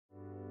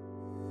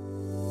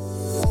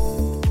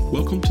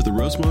Welcome to the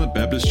Rosemont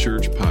Baptist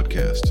Church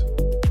podcast.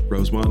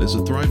 Rosemont is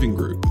a thriving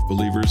group of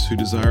believers who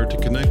desire to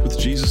connect with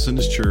Jesus and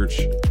His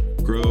church,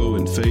 grow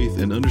in faith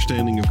and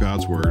understanding of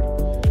God's Word,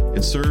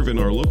 and serve in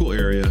our local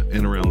area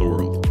and around the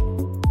world.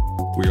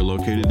 We are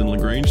located in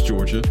LaGrange,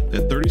 Georgia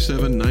at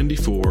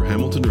 3794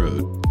 Hamilton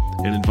Road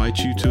and invite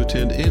you to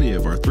attend any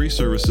of our 3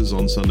 services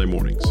on Sunday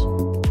mornings.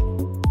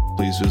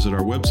 Please visit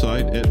our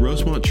website at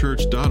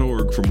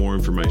rosemontchurch.org for more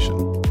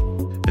information.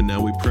 And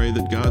now we pray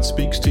that God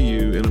speaks to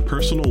you in a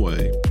personal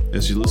way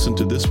as you listen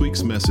to this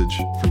week's message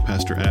from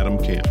Pastor Adam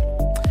Camp.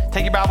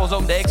 Take your Bibles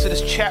open to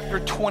Exodus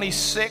chapter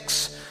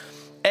 26.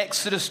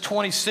 Exodus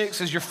 26,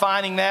 as you're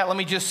finding that, let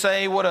me just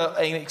say what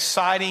an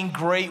exciting,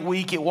 great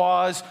week it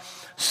was.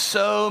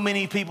 So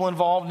many people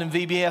involved in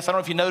VBS. I don't know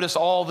if you noticed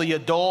all the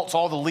adults,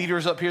 all the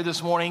leaders up here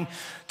this morning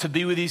to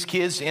be with these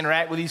kids, to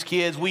interact with these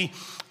kids. We,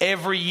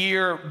 every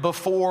year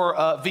before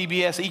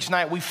VBS, each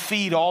night we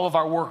feed all of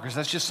our workers.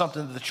 That's just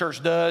something that the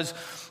church does,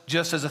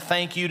 just as a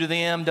thank you to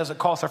them. Doesn't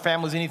cost our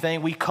families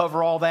anything. We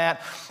cover all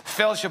that.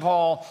 Fellowship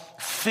hall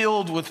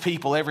filled with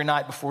people every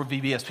night before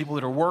VBS. People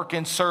that are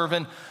working,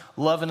 serving,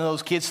 loving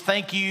those kids.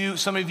 Thank you.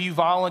 Some of you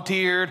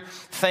volunteered.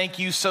 Thank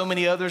you. So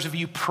many others of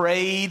you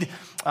prayed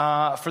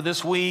for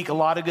this week. A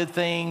lot of good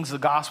things. The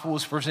gospel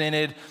was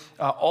presented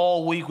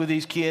all week with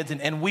these kids.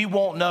 And we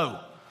won't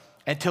know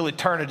until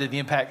eternity the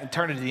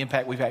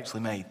impact we've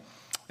actually made.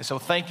 And so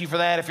thank you for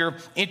that. If you're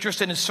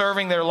interested in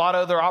serving, there are a lot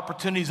of other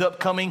opportunities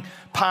upcoming.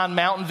 Pine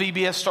Mountain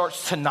VBS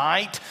starts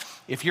tonight.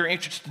 If you're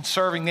interested in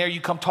serving there, you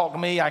come talk to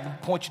me. I can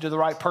point you to the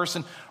right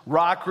person.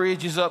 Rock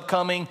Ridge is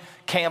upcoming.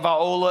 Camp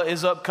Viola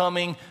is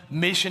upcoming.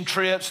 Mission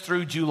trips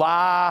through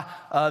July.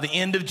 The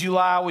end of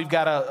July, we've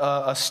got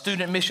a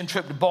student mission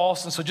trip to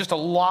Boston. So just a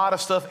lot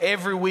of stuff.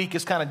 Every week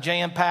is kind of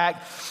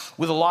jam-packed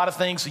with a lot of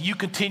things. So you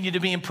continue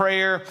to be in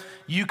prayer.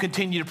 You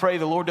continue to pray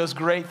the Lord does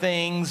great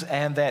things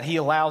and that He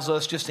allows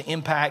us just to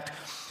impact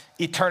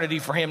eternity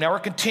for Him. Now we're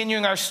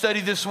continuing our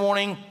study this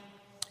morning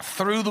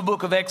through the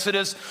book of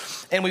Exodus,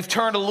 and we've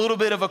turned a little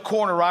bit of a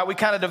corner, right? We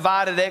kind of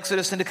divided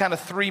Exodus into kind of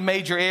 3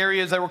 major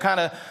areas. They were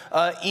kind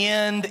of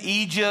in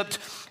Egypt.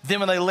 Then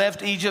when they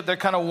left Egypt, they're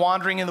kind of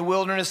wandering in the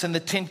wilderness and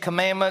the 10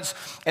 Commandments.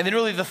 And then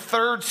really the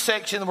third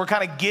section that we're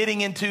kind of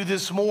getting into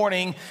this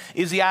morning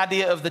is the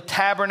idea of the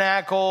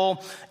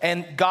tabernacle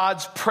and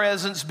God's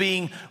presence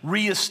being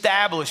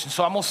reestablished. And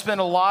so I'm going to spend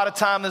a lot of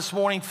time this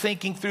morning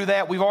thinking through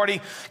that. We've already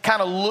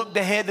kind of looked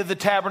ahead to the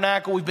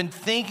tabernacle. We've been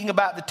thinking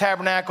about the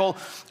tabernacle.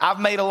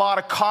 I've made a lot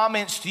of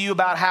comments to you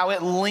about how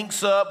it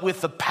links up with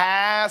the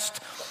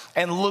past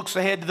and looks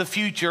ahead to the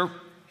future.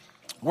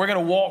 We're going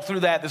to walk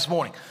through that this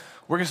morning.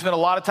 We're going to spend a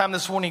lot of time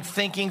this morning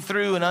thinking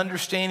through and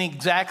understanding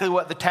exactly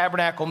what the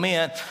tabernacle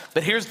meant.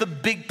 But here's the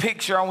big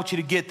picture I want you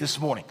to get this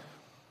morning.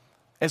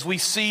 As we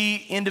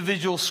see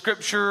individual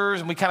scriptures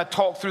and we kind of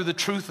talk through the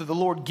truth that the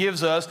Lord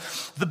gives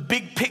us, the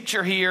big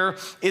picture here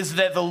is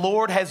that the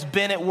Lord has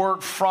been at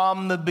work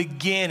from the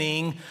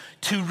beginning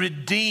to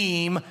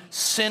redeem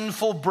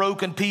sinful,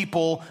 broken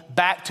people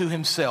back to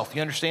Himself.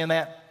 You understand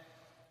that?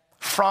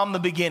 From the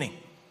beginning,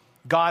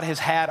 God has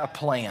had a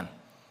plan.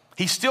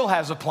 He still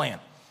has a plan.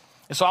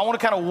 And so I want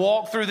to kind of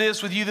walk through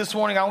this with you this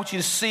morning. I want you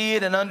to see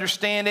it and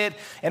understand it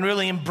and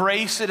really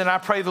embrace it. And I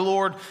pray the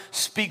Lord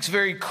speaks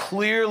very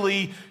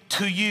clearly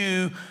to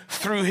you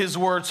through His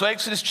word. So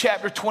Exodus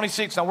chapter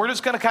 26. Now we're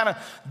just going to kind of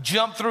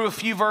jump through a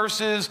few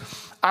verses.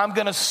 I'm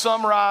going to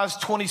summarize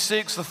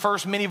 26, the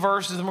first many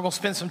verses, and we're going to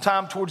spend some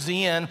time towards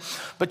the end.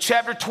 But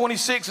chapter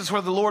 26 is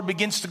where the Lord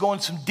begins to go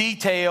into some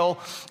detail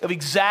of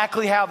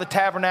exactly how the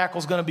tabernacle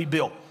is going to be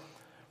built.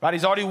 Right,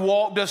 He's already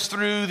walked us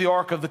through the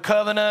Ark of the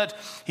Covenant.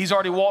 He's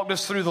already walked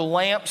us through the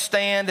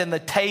lampstand and the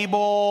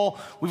table.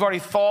 We've already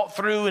thought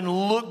through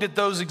and looked at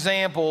those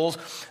examples.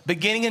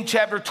 Beginning in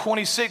chapter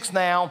 26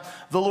 now,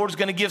 the Lord's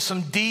going to give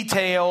some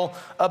detail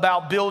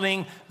about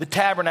building the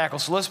tabernacle.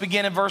 So let's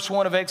begin in verse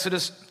 1 of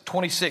Exodus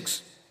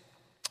 26.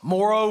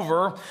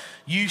 Moreover,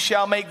 you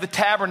shall make the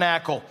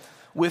tabernacle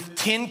with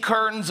 10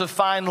 curtains of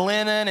fine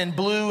linen and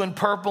blue and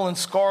purple and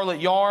scarlet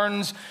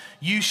yarns.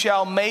 You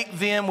shall make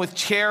them with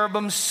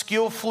cherubim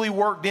skillfully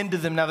worked into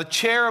them. Now the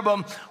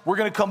cherubim, we're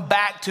going to come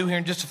back to here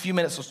in just a few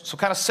minutes. So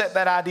kind of set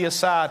that idea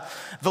aside.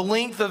 The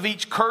length of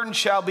each curtain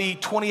shall be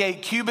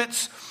 28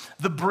 cubits.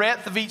 The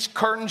breadth of each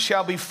curtain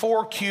shall be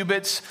 4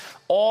 cubits.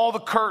 All the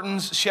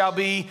curtains shall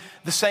be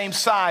the same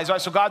size. All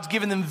right, so God's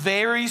given them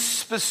very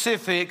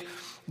specific,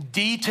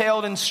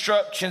 detailed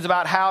instructions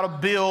about how to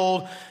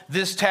build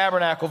this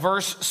tabernacle.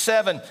 Verse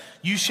 7,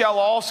 you shall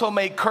also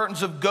make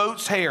curtains of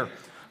goat's hair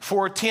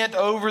for a tent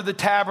over the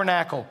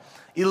tabernacle.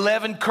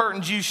 11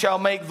 curtains you shall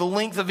make. The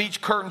length of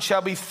each curtain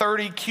shall be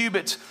 30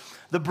 cubits.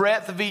 The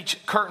breadth of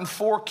each curtain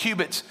 4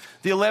 cubits.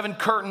 The 11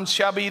 curtains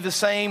shall be the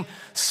same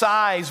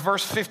size.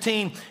 Verse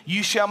 15,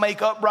 you shall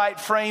make upright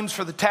frames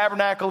for the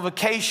tabernacle of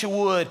acacia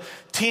wood.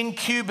 10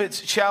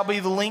 cubits shall be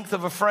the length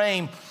of a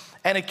frame,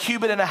 and 1.5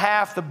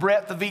 cubits the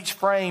breadth of each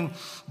frame.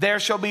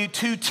 There shall be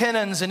 2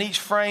 tenons in each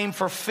frame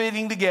for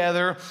fitting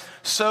together.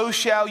 So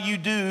shall you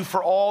do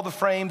for all the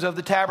frames of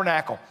the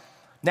tabernacle.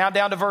 Now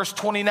down to verse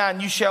 29,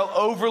 you shall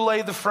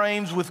overlay the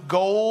frames with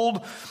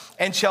gold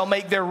and shall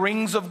make their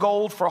rings of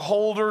gold for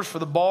holders, for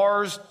the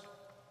bars.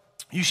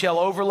 You shall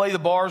overlay the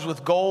bars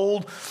with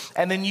gold,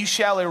 and then you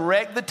shall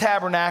erect the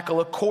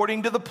tabernacle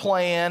according to the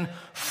plan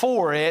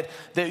for it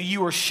that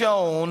you were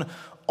shown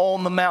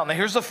on the mountain. Now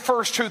here's the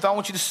first truth I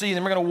want you to see, and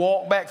then we're going to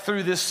walk back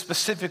through this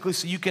specifically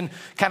so you can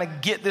kind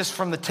of get this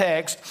from the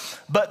text.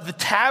 But the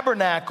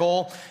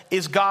tabernacle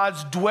is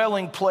God's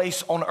dwelling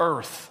place on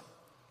earth.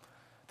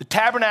 The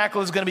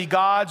tabernacle is going to be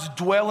God's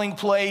dwelling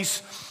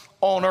place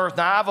on earth.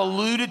 Now, I've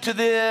alluded to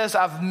this,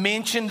 I've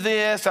mentioned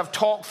this, I've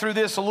talked through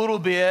this a little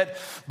bit,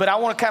 but I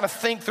want to kind of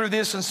think through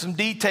this in some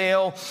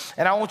detail,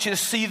 and I want you to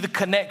see the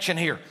connection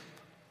here.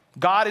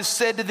 God has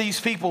said to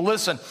these people,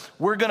 listen,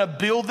 we're going to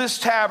build this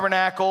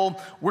tabernacle,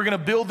 we're going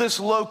to build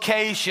this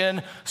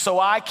location so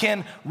I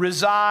can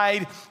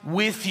reside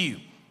with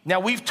you. Now,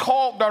 we've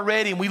talked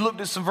already, and we looked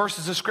at some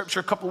verses of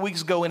Scripture a couple of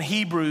weeks ago in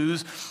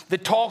Hebrews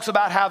that talks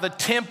about how the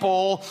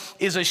temple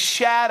is a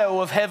shadow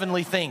of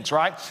heavenly things,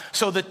 right?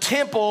 So the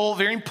temple,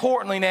 very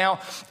importantly now,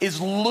 is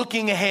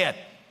looking ahead.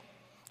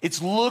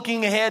 It's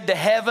looking ahead to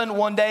heaven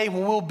one day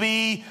when we'll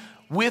be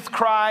with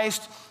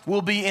Christ,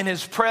 we'll be in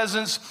His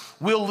presence,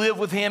 we'll live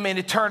with Him in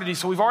eternity.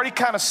 So we've already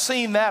kind of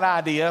seen that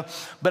idea,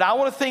 but I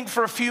want to think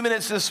for a few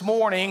minutes this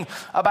morning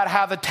about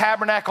how the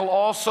tabernacle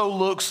also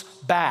looks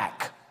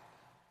back.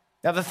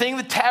 Now, the thing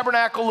the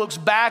tabernacle looks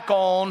back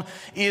on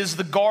is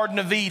the Garden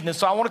of Eden. And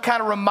so I want to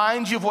kind of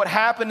remind you of what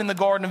happened in the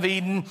Garden of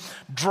Eden,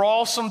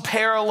 draw some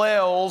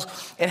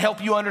parallels, and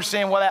help you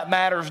understand why that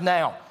matters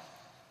now.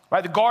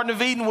 Right? The Garden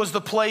of Eden was the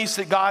place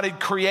that God had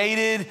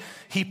created.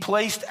 He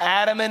placed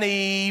Adam and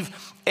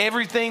Eve.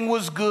 Everything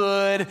was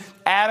good.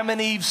 Adam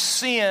and Eve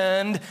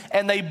sinned,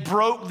 and they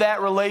broke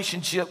that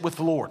relationship with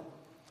the Lord.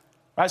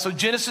 Right? So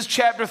Genesis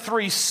chapter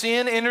 3,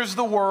 sin enters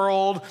the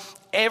world.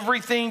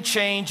 Everything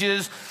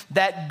changes.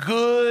 That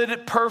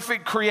good,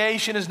 perfect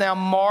creation is now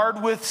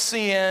marred with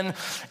sin,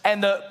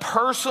 and the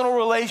personal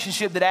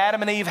relationship that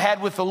Adam and Eve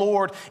had with the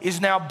Lord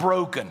is now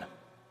broken.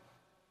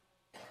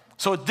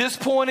 So at this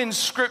point in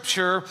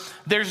Scripture,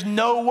 there's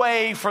no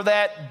way for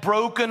that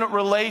broken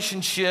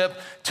relationship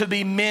to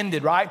be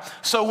mended, right?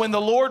 So when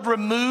the Lord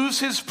removes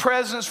His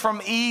presence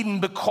from Eden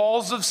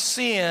because of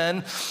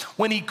sin,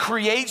 when He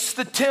creates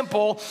the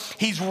temple,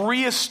 He's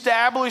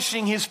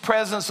reestablishing His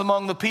presence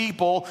among the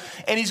people,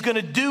 and He's going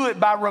to do it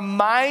by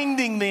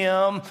reminding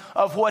them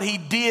of what He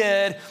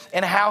did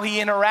and how He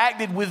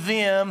interacted with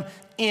them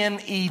in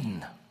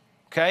Eden,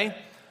 okay?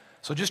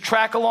 So just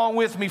track along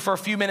with me for a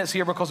few minutes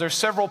here because there's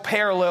several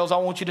parallels I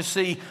want you to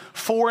see,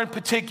 4 in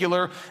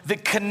particular,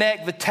 that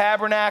connect the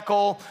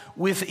tabernacle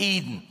with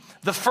Eden.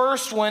 The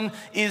first one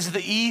is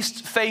the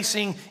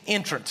east-facing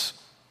entrance.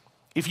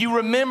 If you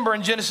remember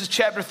in Genesis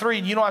chapter 3,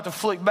 and you don't have to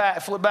flip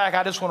back,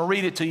 I just want to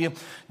read it to you.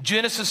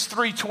 Genesis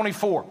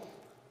 3:24.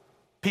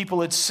 People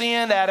had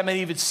sinned, Adam and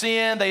Eve had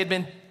sinned, they had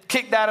been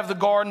kicked out of the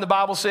garden. The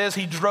Bible says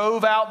He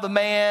drove out the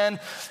man,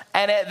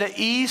 and at the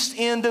east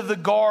end of the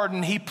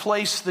garden He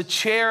placed the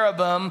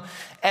cherubim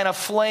and a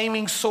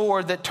flaming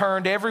sword that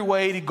turned every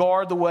way to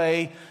guard the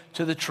way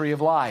to the tree of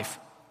life.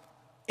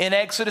 In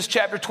Exodus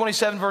chapter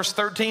 27 verse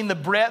 13, the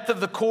breadth of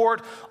the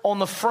court on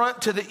the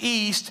front to the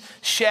east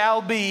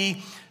shall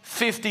be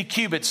 50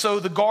 cubits.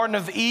 So the Garden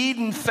of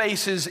Eden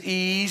faces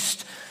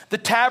east, the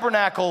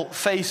tabernacle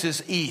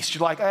faces east.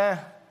 You're like,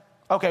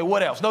 okay,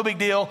 what else? No big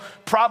deal.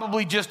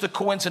 Probably just a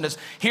coincidence.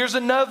 Here's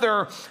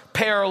another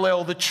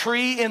parallel. The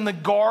tree in the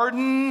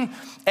garden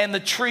and the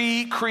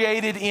tree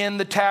created in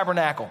the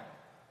tabernacle.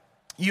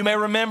 You may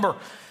remember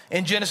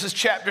in Genesis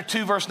chapter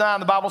 2, verse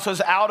 9, the Bible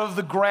says, out of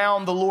the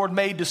ground the Lord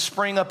made to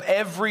spring up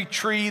every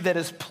tree that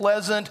is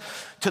pleasant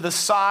to the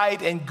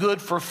sight and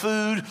good for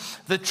food.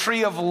 The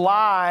tree of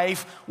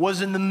life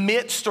was in the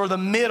midst or the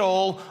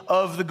middle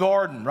of the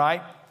garden,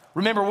 right?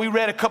 Remember, we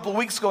read a couple of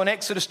weeks ago in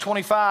Exodus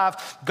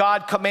 25,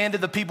 God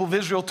commanded the people of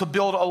Israel to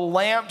build a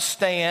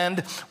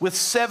lampstand with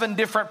 7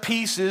 different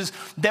pieces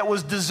that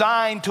was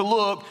designed to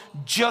look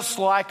just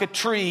like a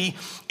tree.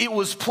 It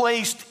was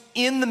placed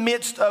in the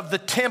midst of the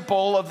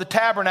temple of the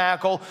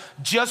tabernacle,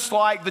 just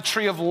like the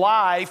tree of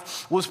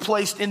life was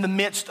placed in the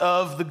midst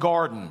of the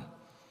garden.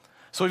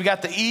 So we've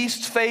got the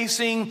east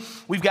facing,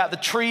 we've got the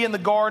tree in the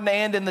garden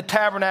and in the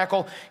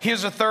tabernacle.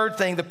 Here's the third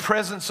thing, the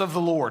presence of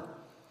the Lord.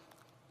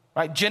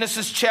 Right,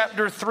 Genesis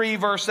chapter 3,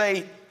 verse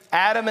 8,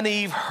 Adam and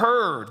Eve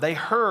they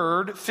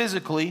heard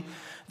physically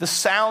the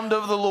sound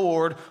of the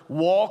Lord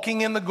walking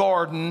in the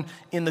garden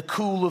in the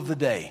cool of the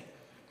day.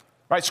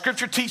 Right,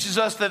 Scripture teaches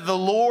us that the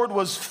Lord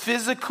was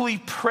physically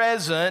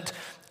present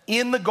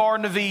in the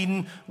Garden of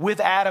Eden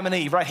with Adam and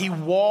Eve, right? He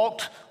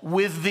walked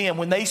with them.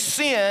 When they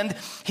sinned,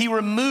 He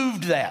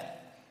removed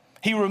that.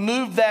 He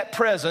removed that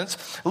presence.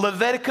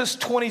 Leviticus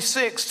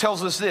 26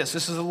 tells us this.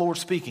 This is the Lord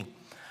speaking.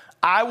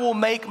 I will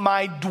make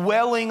my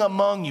dwelling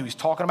among you. He's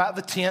talking about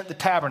the tent, the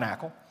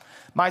tabernacle.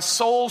 My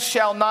soul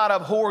shall not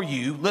abhor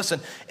you.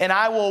 Listen, and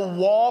I will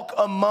walk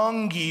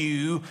among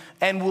you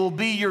and will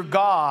be your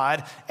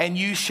God, and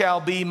you shall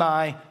be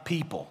my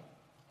people.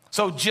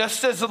 So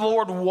just as the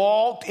Lord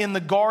walked in the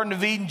Garden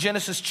of Eden,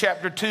 Genesis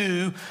chapter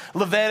 2,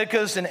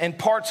 Leviticus and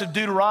parts of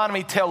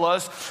Deuteronomy tell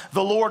us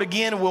the Lord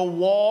again will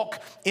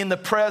walk in the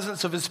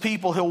presence of his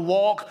people. He'll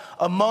walk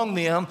among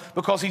them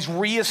because he's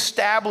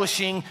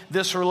reestablishing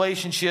this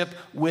relationship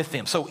with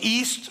them. So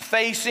east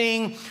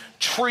facing,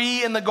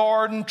 tree in the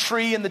garden,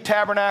 tree in the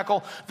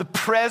tabernacle. The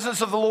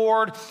presence of the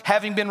Lord,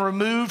 having been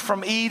removed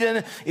from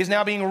Eden, is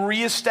now being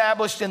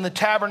reestablished in the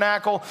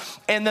tabernacle.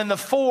 And then the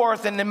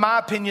fourth, and in my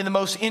opinion, the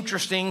most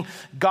interesting,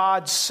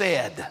 God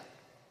said.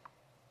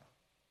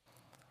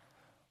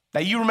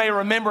 Now you may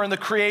remember in the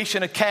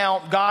creation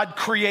account, God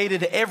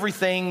created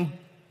everything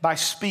by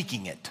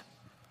speaking it.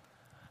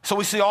 So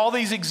we see all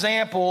these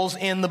examples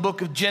in the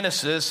book of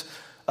Genesis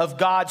of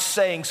God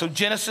saying. So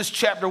Genesis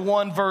chapter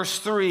 1 verse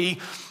 3,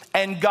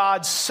 and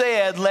God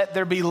said, let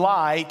there be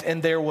light,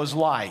 and there was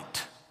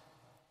light.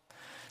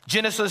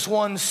 Genesis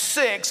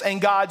 1:6, and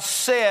God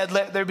said,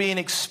 let there be an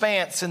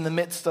expanse in the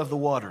midst of the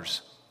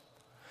waters.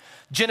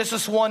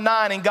 Genesis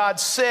 1:9, and God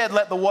said,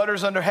 let the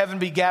waters under heaven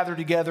be gathered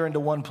together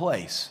into one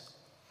place.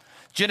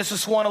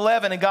 Genesis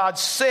 1:11, and God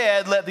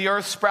said, let the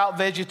earth sprout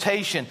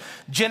vegetation.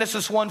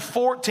 Genesis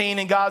 1:14,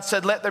 and God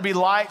said, let there be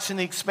lights in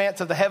the expanse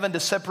of the heaven to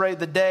separate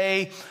the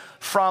day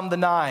from the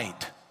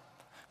night.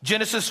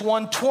 Genesis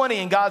 1:20,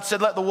 and God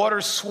said, let the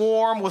waters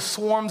swarm with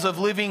swarms of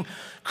living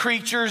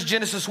creatures.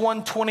 Genesis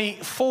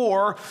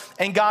 1:24,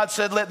 and God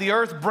said, let the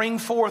earth bring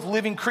forth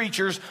living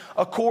creatures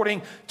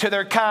according to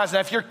their kinds. Now,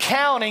 if you're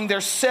counting,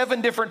 there's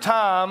 7 different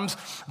times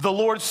the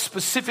Lord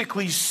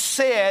specifically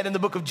said in the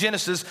book of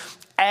Genesis,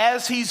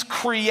 as he's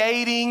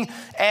creating,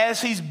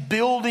 as he's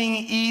building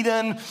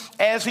Eden,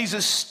 as he's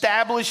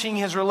establishing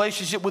his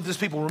relationship with his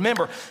people.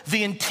 Remember,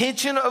 the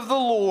intention of the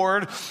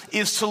Lord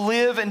is to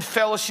live in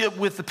fellowship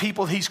with the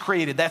people he's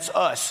created. That's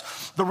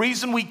us. The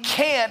reason we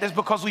can't is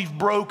because we've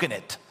broken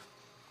it.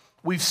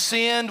 We've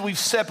sinned, we've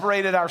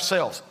separated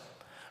ourselves.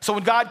 So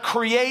when God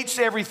creates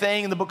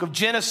everything in the book of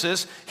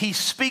Genesis, he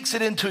speaks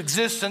it into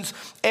existence.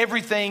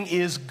 Everything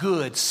is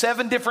good.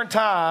 7 different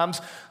times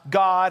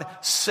God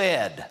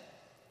said.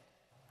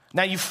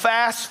 Now you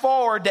fast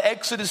forward to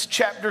Exodus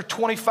chapter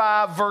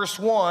 25 verse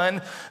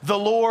 1, the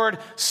Lord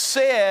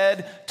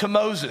said to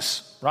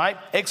Moses, right?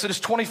 Exodus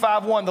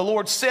 25:1, the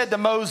Lord said to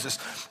Moses.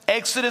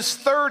 Exodus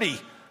 30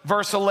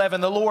 verse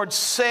 11, the Lord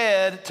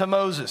said to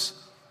Moses.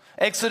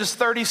 Exodus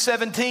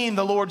 30:17,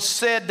 the Lord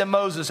said to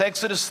Moses.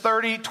 Exodus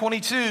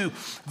 30:22,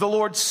 the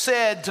Lord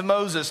said to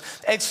Moses.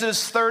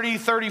 Exodus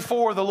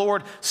 30:34, the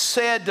Lord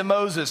said to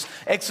Moses.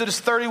 Exodus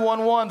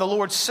 31:1, the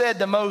Lord said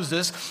to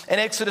Moses. And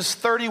Exodus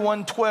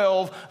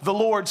 31:12, the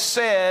Lord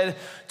said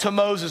to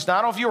Moses. Now,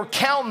 I don't know if you were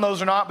counting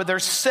those or not, but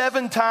there's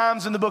 7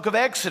 times in the book of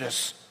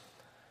Exodus.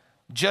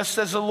 Just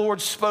as the Lord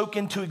spoke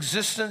into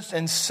existence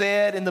and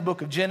said in the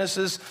book of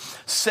Genesis,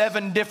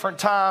 7 different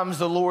times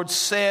the Lord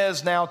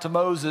says now to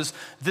Moses,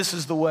 this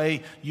is the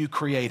way you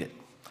create it.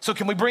 So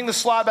can we bring the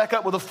slide back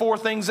up with the 4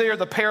 things there,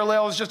 the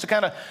parallels, just to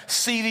kind of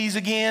see these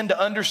again, to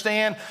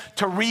understand,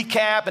 to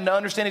recap, and to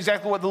understand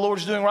exactly what the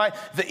Lord's doing, right?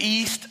 The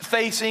east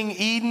facing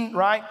Eden,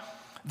 right?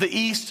 The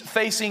east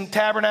facing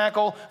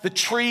tabernacle, the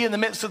tree in the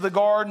midst of the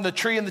garden, the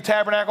tree in the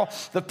tabernacle,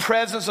 the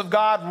presence of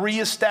God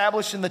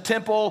reestablished in the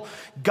temple,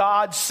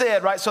 God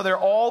said, right? So there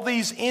are all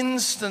these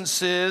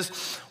instances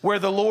where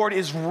the Lord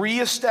is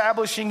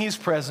reestablishing his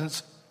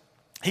presence.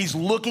 He's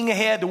looking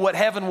ahead to what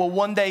heaven will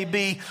one day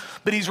be,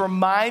 but he's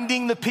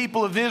reminding the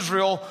people of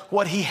Israel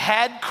what he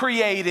had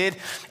created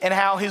and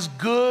how his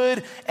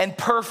good and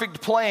perfect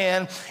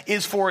plan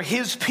is for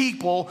his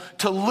people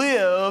to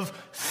live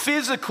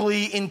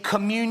physically in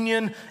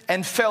communion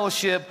and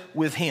fellowship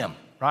with him,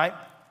 right?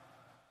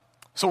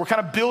 So we're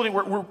kind of building,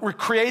 we're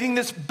creating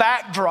this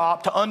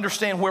backdrop to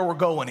understand where we're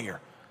going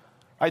here.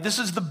 Right, this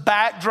is the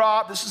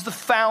backdrop, this is the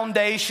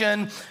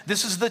foundation,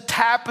 this is the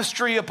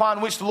tapestry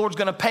upon which the Lord's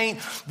going to paint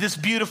this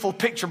beautiful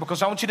picture,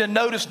 because I want you to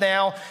notice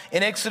now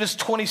in Exodus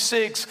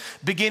 26,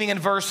 beginning in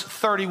verse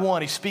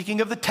 31, he's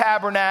speaking of the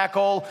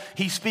tabernacle,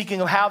 he's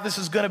speaking of how this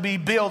is going to be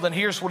built, and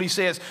here's what he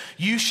says,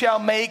 you shall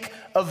make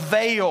a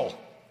veil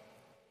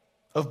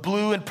of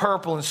blue and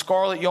purple and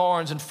scarlet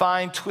yarns and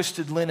fine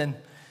twisted linen.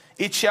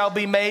 It shall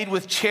be made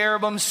with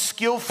cherubim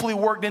skillfully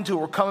worked into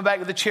it. We're coming back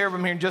to the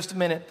cherubim here in just a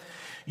minute.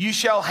 You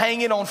shall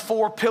hang it on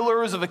 4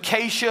 pillars of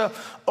acacia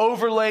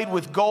overlaid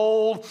with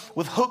gold,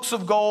 with hooks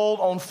of gold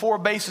on 4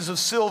 bases of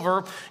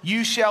silver.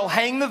 You shall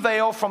hang the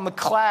veil from the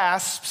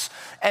clasps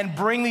and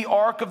bring the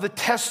ark of the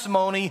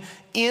testimony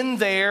in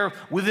there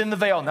within the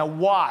veil. Now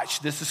watch,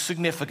 this is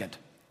significant.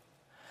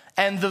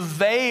 And the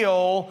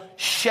veil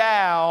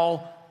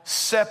shall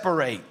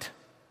separate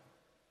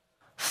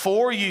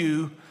for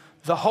you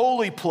the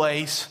holy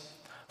place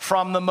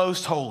from the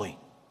most holy.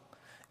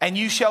 And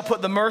you shall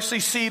put the mercy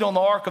seat on the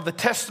ark of the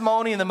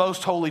testimony in the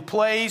most holy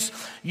place.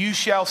 You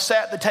shall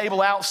set the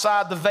table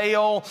outside the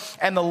veil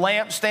and the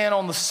lampstand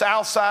on the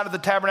south side of the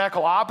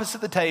tabernacle opposite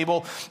the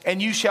table.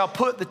 And you shall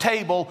put the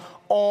table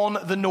on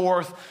the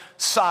north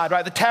side,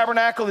 right? The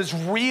tabernacle is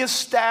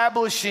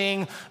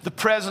reestablishing the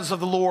presence of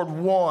the Lord,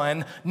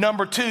 one.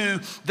 Number two,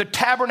 the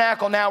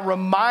tabernacle now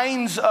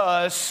reminds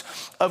us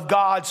of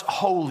God's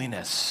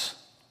holiness.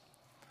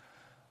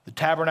 The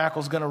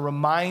tabernacle is going to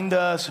remind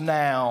us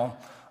now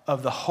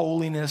of the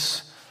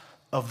holiness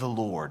of the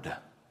Lord.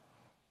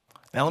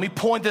 Now let me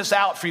point this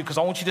out for you because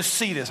I want you to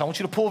see this. I want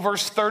you to pull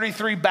verse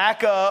 33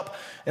 back up,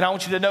 and I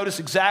want you to notice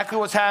exactly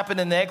what's happened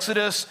in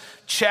Exodus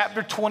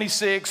chapter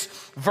 26,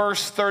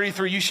 verse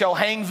 33. You shall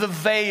hang the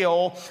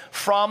veil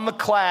from the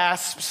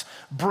clasps,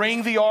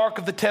 bring the ark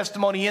of the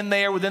testimony in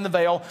there within the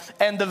veil,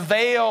 and the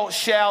veil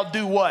shall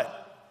do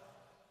what?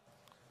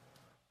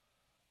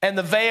 And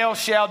the veil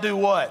shall do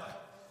what?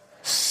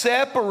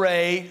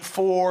 Separate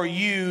for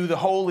you the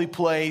holy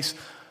place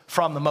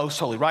from the most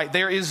holy, right?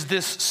 There is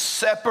this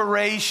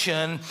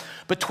separation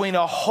between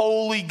a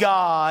holy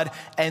God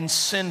and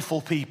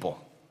sinful people.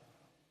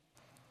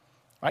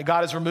 Right?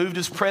 God has removed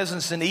his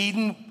presence in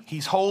Eden.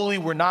 He's holy,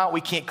 we're not.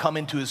 We can't come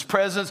into his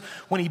presence.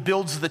 When he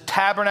builds the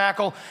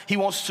tabernacle, he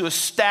wants to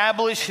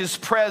establish his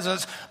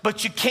presence,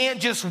 but you can't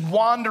just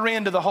wander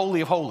into the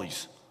Holy of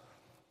Holies.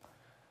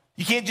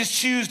 You can't just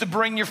choose to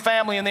bring your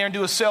family in there and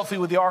do a selfie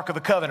with the Ark of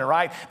the Covenant,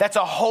 right? That's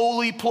a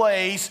holy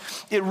place.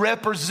 It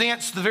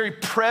represents the very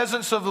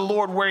presence of the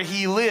Lord where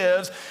he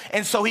lives.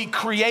 And so he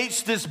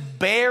creates this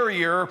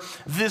barrier,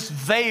 this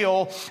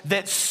veil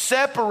that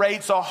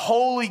separates a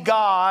holy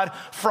God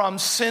from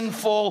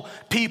sinful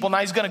people. Now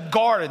he's going to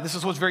guard it. This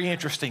is what's very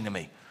interesting to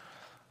me.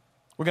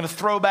 We're going to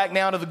throw back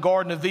now to the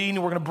Garden of Eden.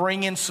 We're going to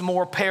bring in some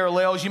more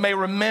parallels. You may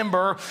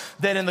remember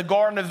that in the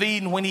Garden of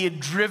Eden, when he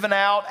had driven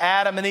out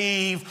Adam and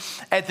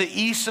Eve at the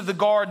east of the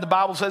garden, the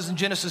Bible says in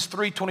Genesis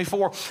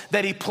 3:24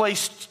 that he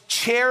placed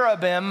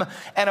cherubim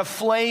and a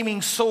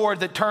flaming sword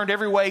that turned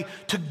every way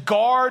to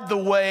guard the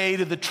way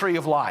to the tree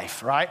of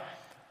life, right?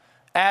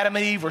 Adam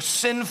and Eve were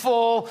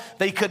sinful.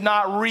 They could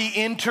not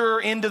re-enter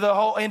into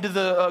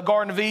the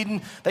Garden of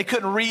Eden. They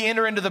couldn't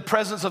re-enter into the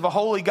presence of a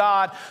holy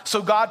God.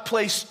 So God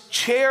placed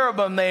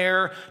cherubim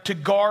there to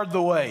guard the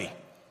way.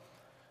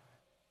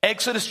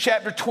 Exodus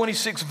chapter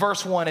 26,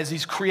 verse 1, as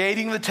he's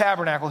creating the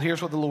tabernacle,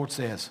 here's what the Lord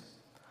says.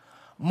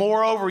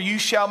 Moreover, you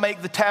shall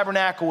make the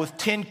tabernacle with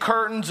 10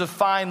 curtains of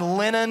fine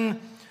linen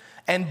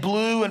and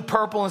blue and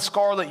purple and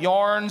scarlet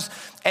yarns,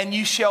 and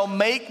you shall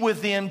make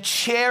with them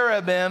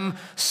cherubim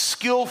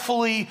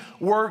skillfully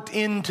worked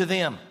into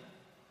them.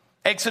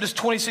 Exodus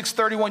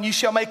 26:31, you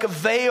shall make a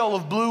veil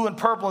of blue and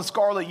purple and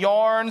scarlet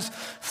yarns,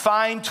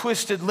 fine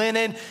twisted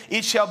linen.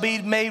 It shall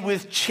be made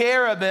with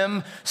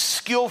cherubim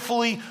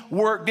skillfully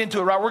worked into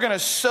it, right? We're going to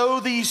sew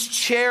these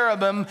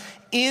cherubim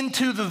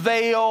into the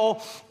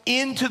veil,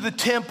 into the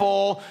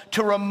temple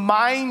to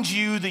remind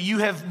you that you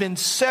have been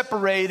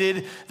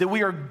separated, that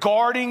we are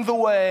guarding the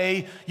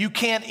way. You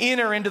can't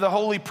enter into the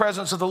holy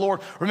presence of the Lord.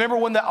 Remember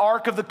when the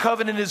Ark of the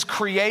Covenant is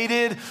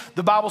created,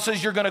 the Bible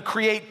says you're going to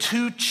create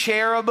 2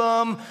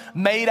 cherubim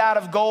made out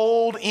of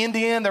gold. In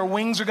the end, their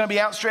wings are going to be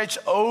outstretched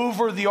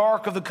over the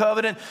Ark of the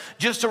Covenant.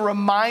 Just a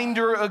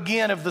reminder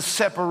again of the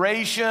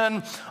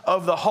separation,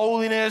 of the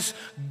holiness,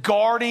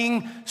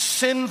 guarding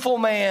sinful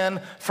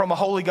man from a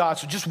holy God.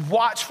 So just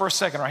watch for a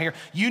second right here.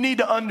 You need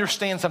to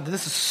understand something.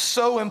 This is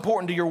so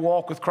important to your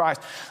walk with Christ.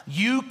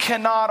 You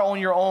cannot on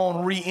your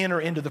own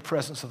re-enter into the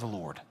presence of the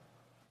Lord.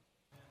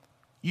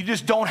 You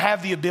just don't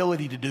have the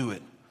ability to do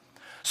it.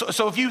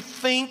 So if you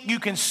think you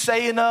can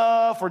say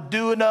enough or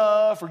do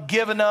enough or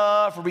give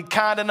enough or be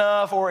kind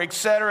enough or et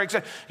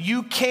cetera,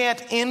 you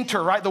can't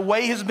enter, right? The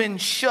way has been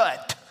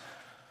shut.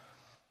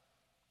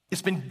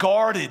 It's been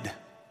guarded.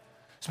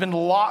 It's been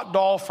locked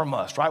off from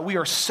us, right? We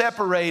are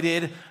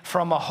separated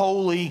from a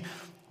holy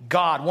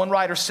God. One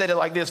writer said it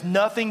like this: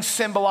 nothing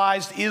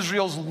symbolized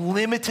Israel's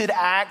limited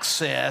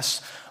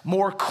access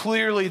more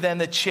clearly than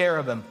the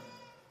cherubim.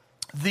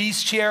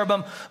 These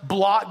cherubim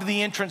blocked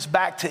the entrance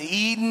back to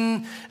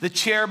Eden. The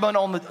cherubim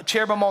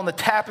on the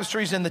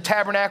tapestries in the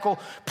tabernacle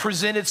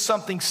presented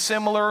something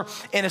similar.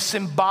 In a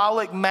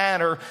symbolic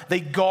manner, they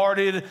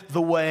guarded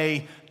the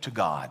way to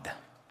God.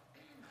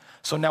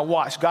 So now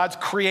watch, God's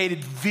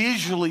created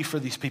visually for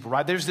these people,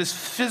 right? There's this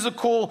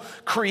physical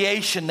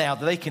creation now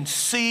that they can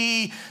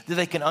see, that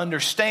they can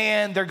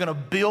understand. They're going to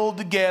build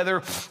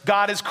together.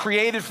 God has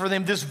created for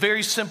them this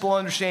very simple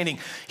understanding.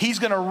 He's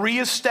going to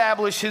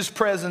reestablish his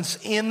presence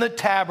in the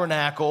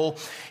tabernacle.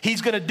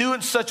 He's going to do it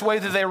in such a way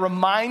that they're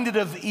reminded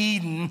of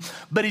Eden,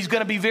 but he's going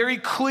to be very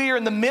clear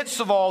in the midst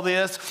of all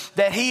this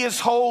that he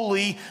is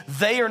holy,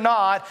 they are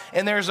not,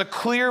 and there's a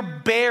clear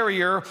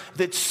barrier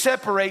that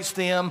separates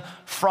them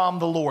from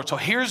the Lord. So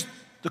here's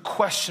the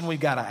question we've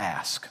got to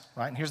ask,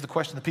 right? And here's the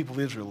question the people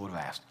of Israel would have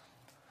asked.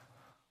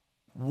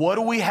 What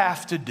do we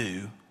have to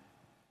do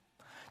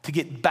to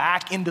get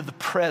back into the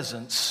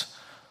presence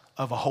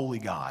of a holy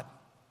God?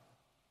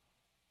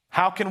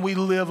 How can we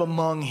live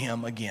among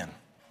him again?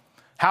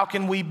 How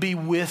can we be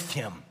with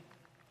him?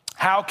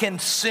 How can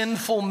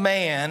sinful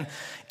man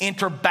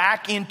enter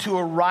back into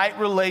a right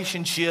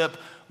relationship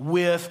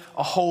with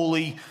a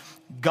holy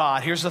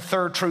God? Here's the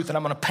third truth, and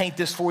I'm going to paint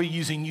this for you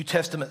using New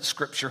Testament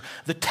scripture.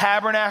 The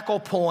tabernacle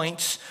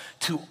points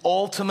to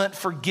ultimate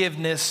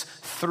forgiveness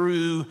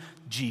through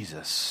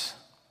Jesus.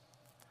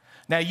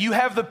 Now, you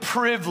have the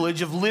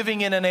privilege of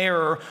living in an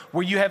era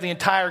where you have the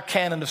entire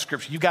canon of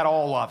scripture. You've got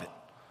all of it,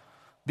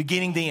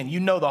 beginning to end. You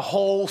know the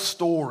whole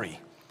story.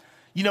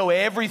 You know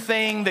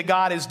everything that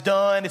God has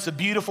done. It's a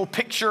beautiful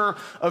picture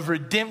of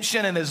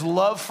redemption and his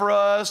love for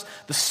us.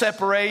 The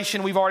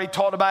separation we've already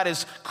talked about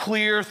is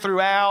clear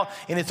throughout,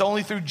 and it's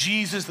only through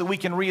Jesus that we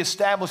can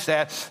reestablish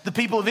that. The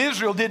people of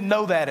Israel didn't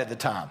know that at the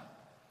time.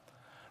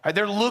 Right,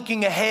 they're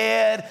looking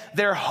ahead,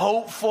 they're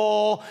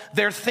hopeful,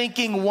 they're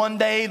thinking one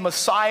day the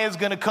Messiah is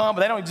going to come,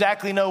 but they don't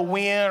exactly know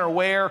when or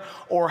where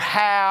or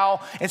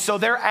how. And so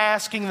they're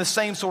asking the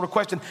same sort of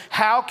question.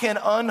 How can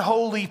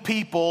unholy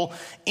people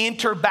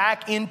enter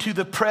back into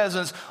the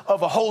presence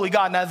of a holy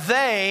God? Now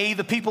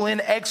the people in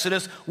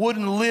Exodus,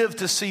 wouldn't live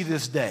to see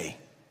this day.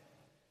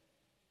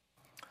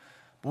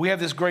 But we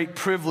have this great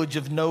privilege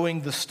of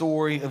knowing the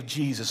story of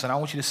Jesus, and I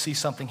want you to see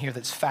something here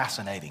that's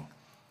fascinating.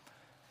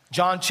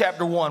 John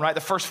chapter 1, right?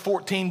 The first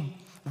 14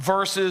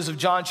 verses of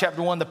John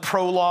chapter 1, the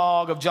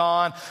prologue of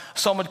John.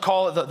 Some would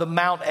call it the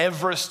Mount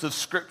Everest of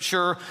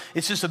Scripture.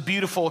 It's just a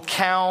beautiful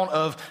account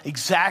of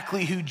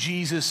exactly who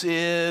Jesus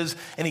is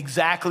and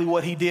exactly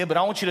what he did. But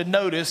I want you to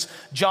notice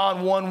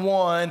John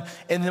 1:1,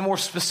 and then more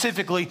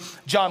specifically,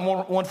 John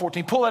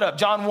 1:14. Pull it up.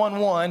 John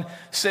 1:1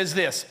 says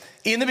this: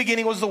 in the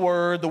beginning was the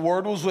Word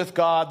was with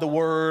God, the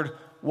Word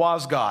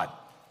was God.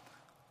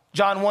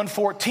 John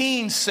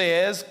 1:14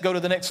 says, go to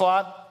the next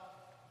slide,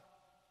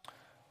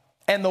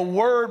 and the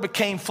Word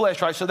became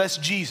flesh, right? So that's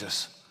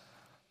Jesus.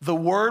 The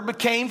Word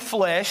became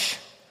flesh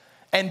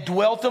and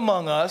dwelt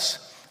among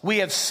us. We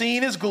have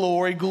seen his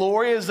glory.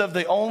 Glory is of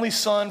the only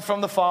Son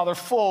from the Father,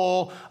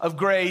 full of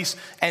grace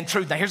and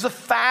truth. Now, here's the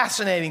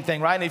fascinating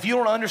thing, right? And if you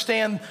don't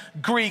understand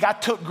Greek, I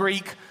took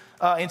Greek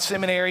in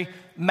seminary.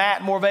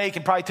 Matt Morvay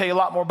can probably tell you a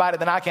lot more about it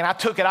than I can. I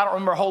took it. I don't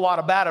remember a whole lot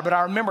about it, but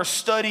I remember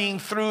studying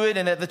through it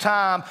and at the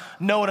time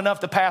knowing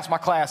enough to pass my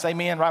class.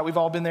 Amen, right? We've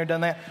all been there,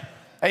 done that.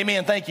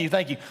 Amen. Thank you.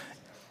 Thank you.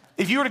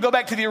 If you were to go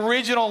back to the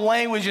original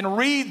language and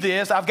read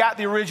this, I've got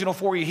the original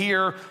for you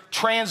here,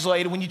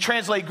 translated. When you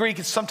translate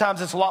Greek, sometimes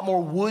it's a lot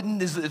more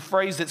wooden, is the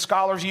phrase that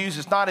scholars use.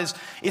 It's not as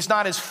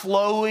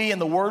flowy, and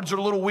the words are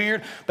a little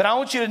weird. But I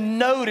want you to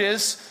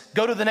notice,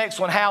 go to the next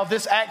one, how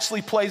this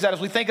actually plays out. As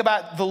we think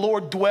about the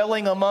Lord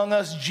dwelling among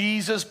us,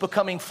 Jesus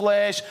becoming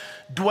flesh,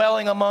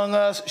 dwelling among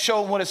us,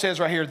 show what it says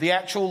right here. The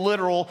actual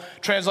literal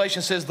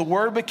translation says, the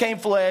Word became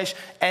flesh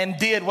and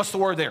did, what's the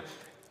word there?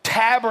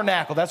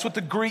 Tabernacle. That's what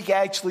the Greek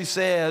actually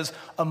says,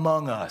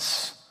 among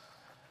us.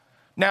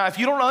 Now, if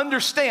you don't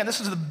understand, this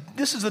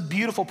is the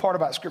beautiful part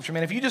about Scripture,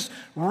 man. If you just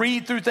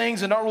read through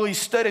things and don't really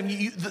study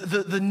them,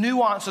 the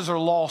nuances are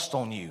lost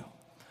on you.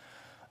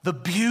 The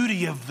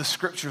beauty of the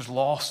Scripture is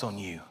lost on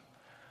you.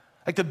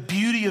 Like the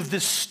beauty of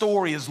this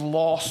story is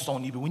lost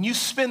on you. But when you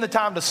spend the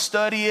time to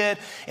study it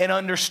and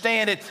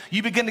understand it,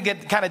 you begin to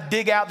kind of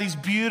dig out these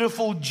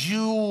beautiful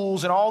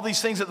jewels and all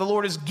these things that the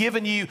Lord has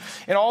given you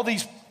and all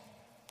these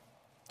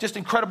just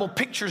incredible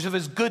pictures of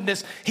his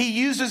goodness. He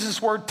uses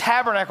this word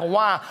tabernacle.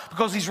 Why?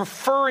 Because he's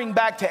referring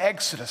back to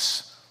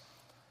Exodus,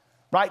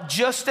 right?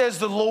 Just as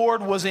the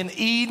Lord was in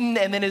Eden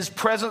and then his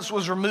presence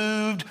was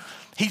removed,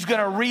 he's going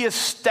to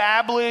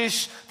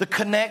reestablish the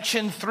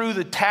connection through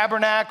the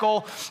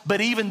tabernacle,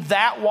 but even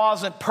that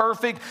wasn't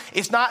perfect.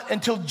 It's not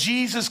until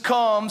Jesus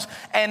comes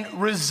and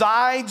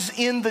resides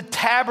in the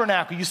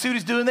tabernacle. You see what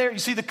he's doing there? You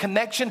see the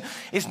connection?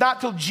 It's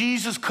not till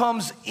Jesus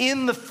comes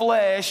in the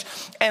flesh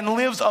and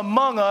lives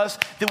among us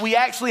that we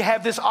actually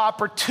have this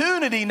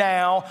opportunity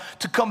now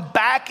to come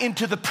back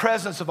into the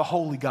presence of a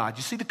holy God.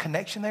 You see the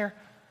connection there?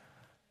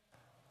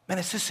 Man,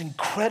 it's this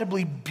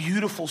incredibly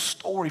beautiful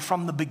story.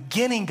 From the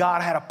beginning,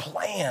 God had a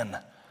plan.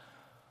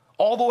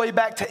 All the way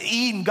back to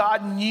Eden,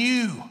 God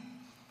knew.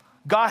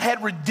 God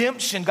had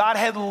redemption. God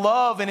had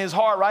love in his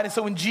heart, right? And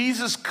so when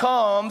Jesus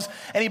comes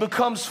and he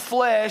becomes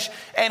flesh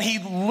and he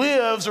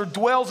lives or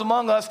dwells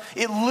among us,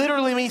 it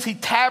literally means he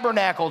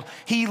tabernacled.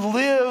 He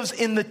lives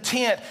in the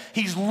tent.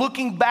 He's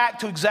looking back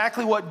to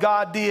exactly what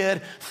God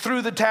did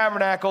through the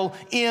tabernacle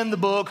in the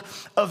book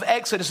of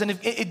Exodus. And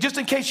just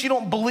in case you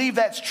don't believe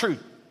that's true,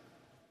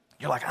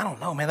 you're like, I don't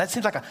know, man. That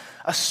seems like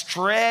a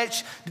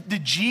stretch.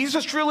 Did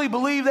Jesus really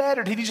believe that?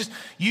 Or did he just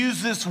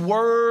use this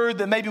word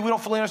that maybe we don't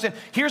fully understand?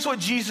 Here's what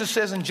Jesus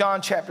says in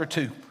John chapter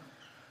 2.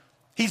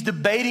 He's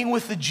debating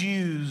with the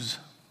Jews,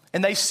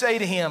 and they say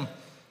to him,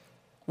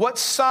 what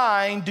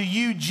sign do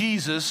you,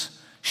 Jesus,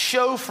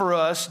 show for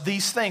us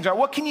these things? Or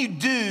what can you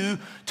do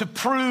to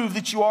prove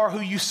that you are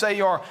who you say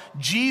you are?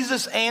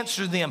 Jesus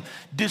answered them,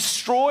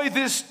 destroy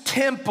this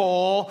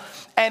temple,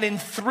 and in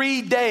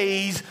 3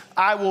 days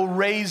I will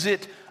raise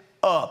it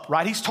up,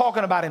 right? He's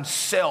talking about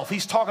himself.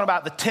 He's talking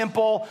about the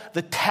temple,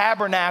 the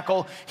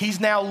tabernacle. He's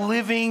now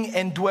living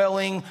and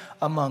dwelling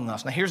among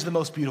us. Now, here's the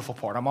most beautiful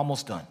part. I'm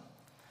almost done.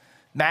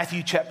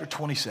 Matthew chapter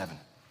 27,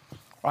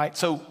 right?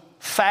 So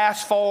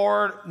Fast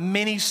forward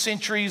many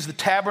centuries, the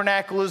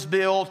tabernacle is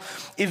built.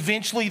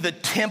 Eventually, the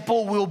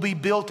temple will be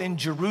built in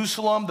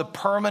Jerusalem, the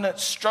permanent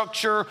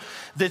structure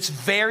that's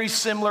very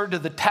similar to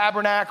the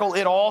tabernacle.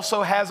 It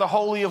also has a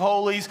Holy of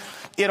Holies.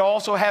 It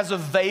also has a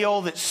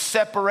veil that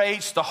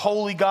separates the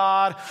holy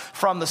God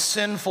from the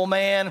sinful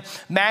man.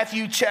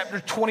 Matthew chapter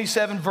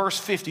 27, verse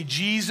 50.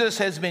 Jesus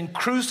has been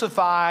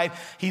crucified.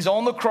 He's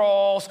on the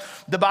cross.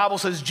 The Bible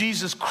says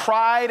Jesus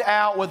cried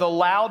out with a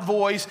loud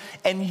voice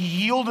and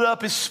yielded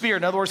up his spirit.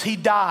 In other words, he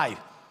died.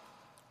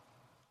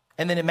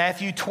 And then in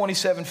Matthew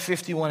 27,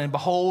 51, and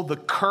behold, the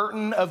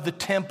curtain of the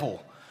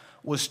temple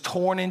was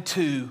torn in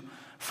two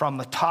from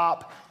the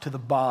top to the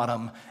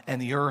bottom,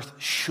 and the earth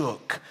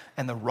shook,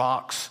 and the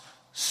rocks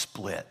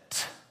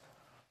split.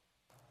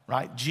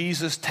 Right?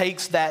 Jesus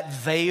takes that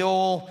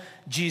veil,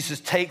 Jesus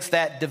takes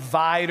that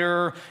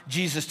divider,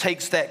 Jesus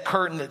takes that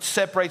curtain that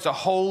separates a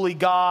holy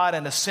God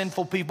and a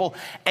sinful people,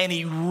 and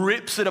he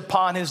rips it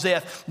upon his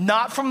death.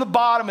 Not from the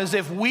bottom as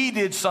if we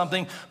did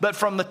something, but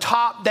from the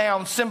top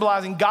down,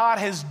 symbolizing God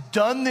has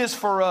done this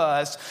for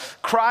us.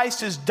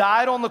 Christ has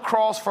died on the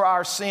cross for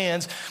our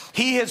sins.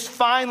 He has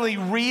finally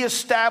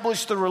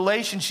reestablished the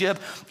relationship,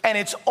 and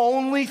it's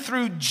only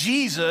through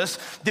Jesus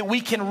that we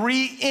can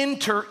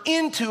re-enter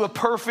into a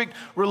perfect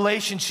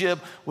relationship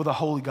with a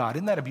holy God.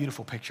 Isn't that a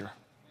beautiful picture?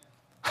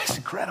 It's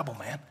incredible,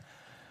 man.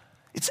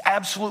 It's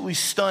absolutely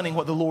stunning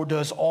what the Lord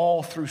does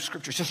all through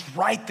Scripture. It's just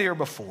right there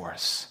before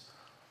us.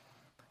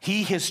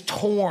 He has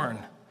torn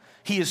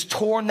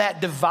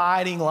that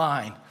dividing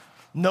line.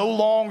 No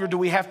longer do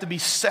we have to be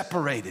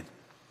separated.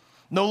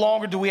 No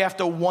longer do we have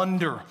to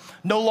wonder.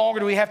 No longer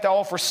do we have to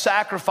offer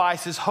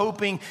sacrifices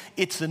hoping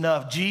it's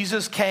enough.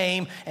 Jesus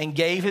came and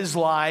gave his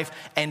life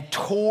and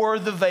tore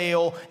the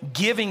veil,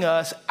 giving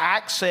us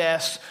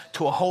access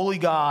to a holy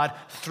God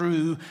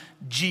through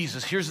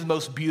Jesus. Here's the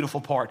most beautiful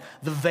part.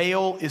 The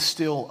veil is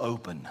still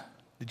open.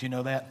 Did you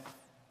know that?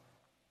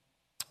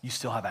 You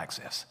still have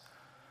access.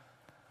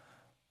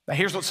 Now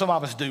here's what some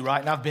of us do,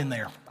 right? And I've been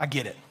there. I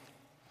get it.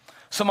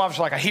 Some of us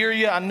are like, I hear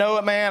you, I know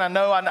it, man. I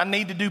know I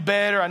need to do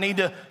better. I need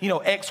to,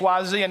 X,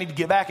 Y, Z. I need to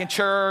get back in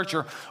church,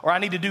 or I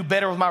need to do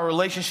better with my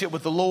relationship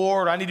with the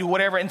Lord. Or I need to do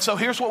whatever. And so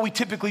here's what we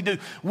typically do.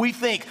 We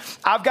think,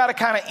 I've got to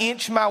kind of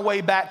inch my way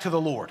back to the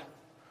Lord.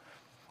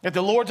 If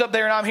the Lord's up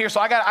there and I'm here,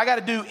 so I got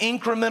to do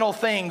incremental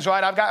things,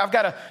 right? I've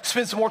got to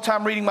spend some more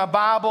time reading my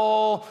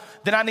Bible.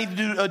 Then I need to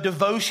do a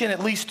devotion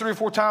at least 3 or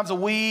 4 times a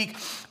week.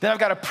 Then I've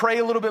got to pray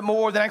a little bit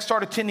more. Then I can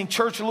start attending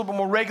church a little bit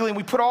more regularly. And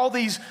we put all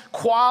these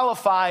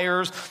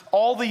qualifiers,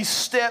 all these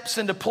steps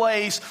into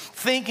place,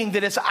 thinking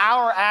that it's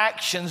our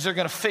actions that are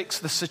going to fix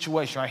the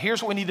situation, right?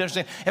 Here's what we need to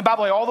understand. And by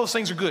the way, all those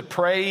things are good.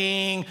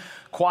 Praying,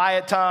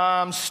 quiet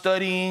time,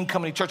 studying,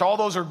 coming to church, all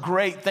those are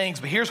great things.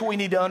 But here's what we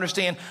need to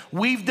understand.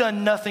 We've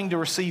done nothing to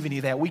receive any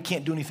of that. We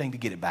can't do anything to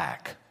get it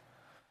back.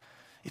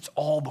 It's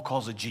all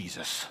because of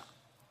Jesus.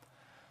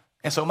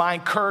 And so my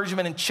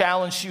encouragement and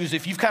challenge to you is,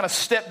 if you've kind of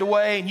stepped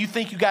away and you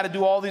think you got to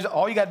do all these,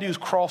 all you got to do is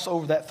cross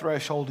over that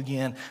threshold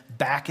again,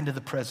 back into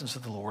the presence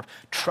of the Lord,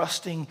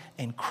 trusting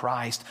in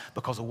Christ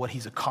because of what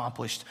he's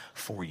accomplished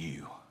for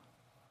you.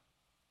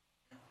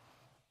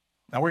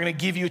 Now we're going to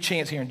give you a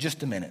chance here in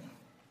just a minute.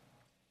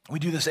 We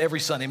do this every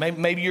Sunday.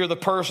 Maybe you're the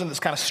person that's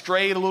kind of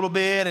strayed a little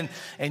bit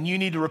and you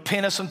need to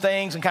repent of some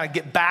things and kind of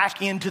get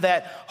back into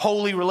that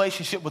holy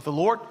relationship with the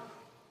Lord.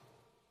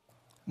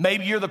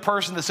 Maybe you're the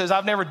person that says,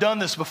 I've never done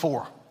this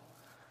before.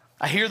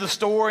 I hear the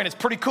story and it's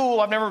pretty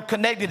cool. I've never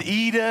connected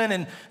Eden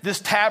and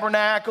this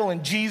tabernacle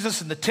and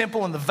Jesus and the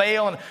temple and the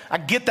veil, and I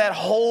get that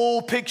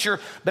whole picture,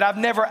 but I've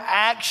never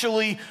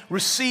actually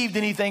received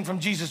anything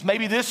from Jesus.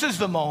 Maybe this is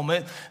the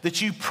moment that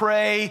you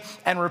pray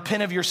and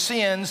repent of your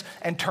sins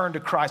and turn to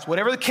Christ.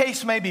 Whatever the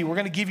case may be, we're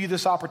going to give you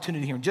this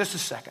opportunity here in just a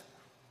second.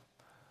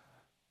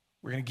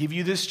 We're going to give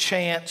you this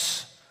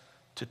chance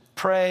to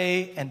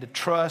pray and to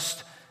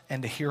trust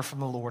and to hear from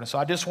the Lord. And so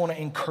I just want to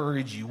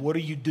encourage you. What are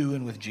you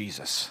doing with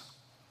Jesus?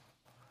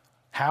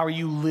 How are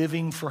you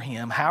living for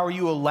him? How are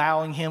you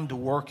allowing him to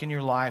work in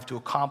your life to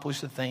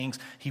accomplish the things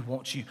he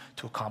wants you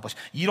to accomplish?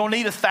 You don't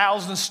need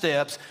 1,000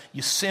 steps.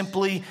 You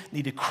simply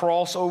need to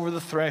cross over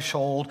the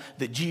threshold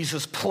that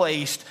Jesus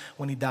placed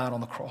when he died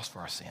on the cross for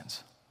our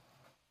sins.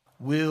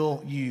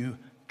 Will you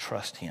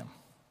trust him?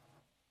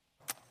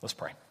 Let's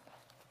pray.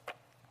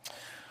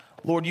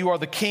 Lord, you are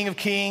the King of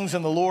Kings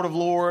and the Lord of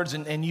Lords,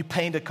 and you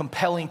paint a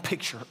compelling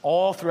picture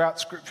all throughout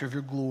Scripture of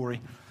your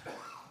glory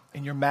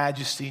and your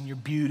majesty and your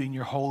beauty and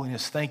your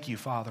holiness. Thank you,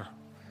 Father.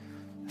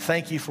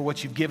 Thank you for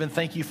what you've given.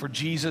 Thank you for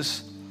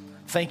Jesus.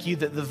 Thank you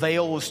that the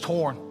veil was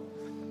torn.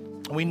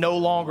 We no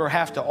longer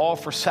have to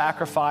offer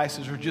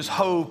sacrifices or just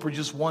hope or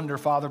just wonder,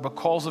 Father,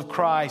 because of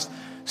Christ.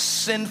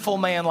 Sinful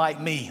man like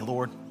me,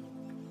 Lord,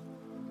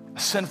 a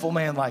sinful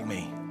man like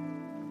me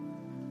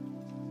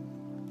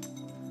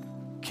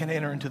can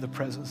enter into the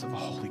presence of a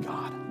holy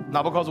God.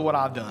 Not because of what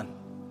I've done,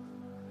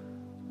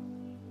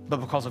 but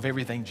because of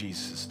everything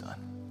Jesus has done.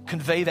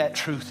 Convey that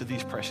truth to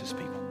these precious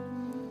people.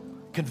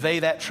 Convey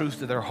that truth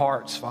to their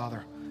hearts,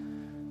 Father.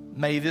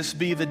 May this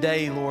be the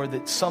day, Lord,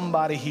 that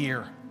somebody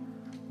here,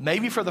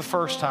 maybe for the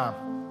first time,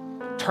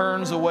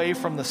 turns away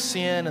from the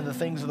sin and the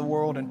things of the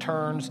world and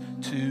turns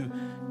to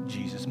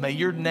Jesus. May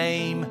your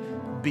name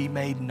be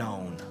made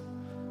known.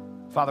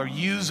 Father,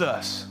 use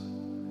us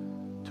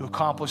to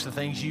accomplish the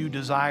things you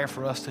desire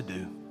for us to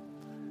do.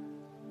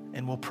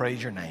 And we'll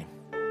praise your name.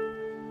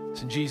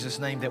 It's in Jesus'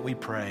 name that we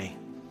pray.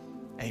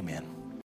 Amen.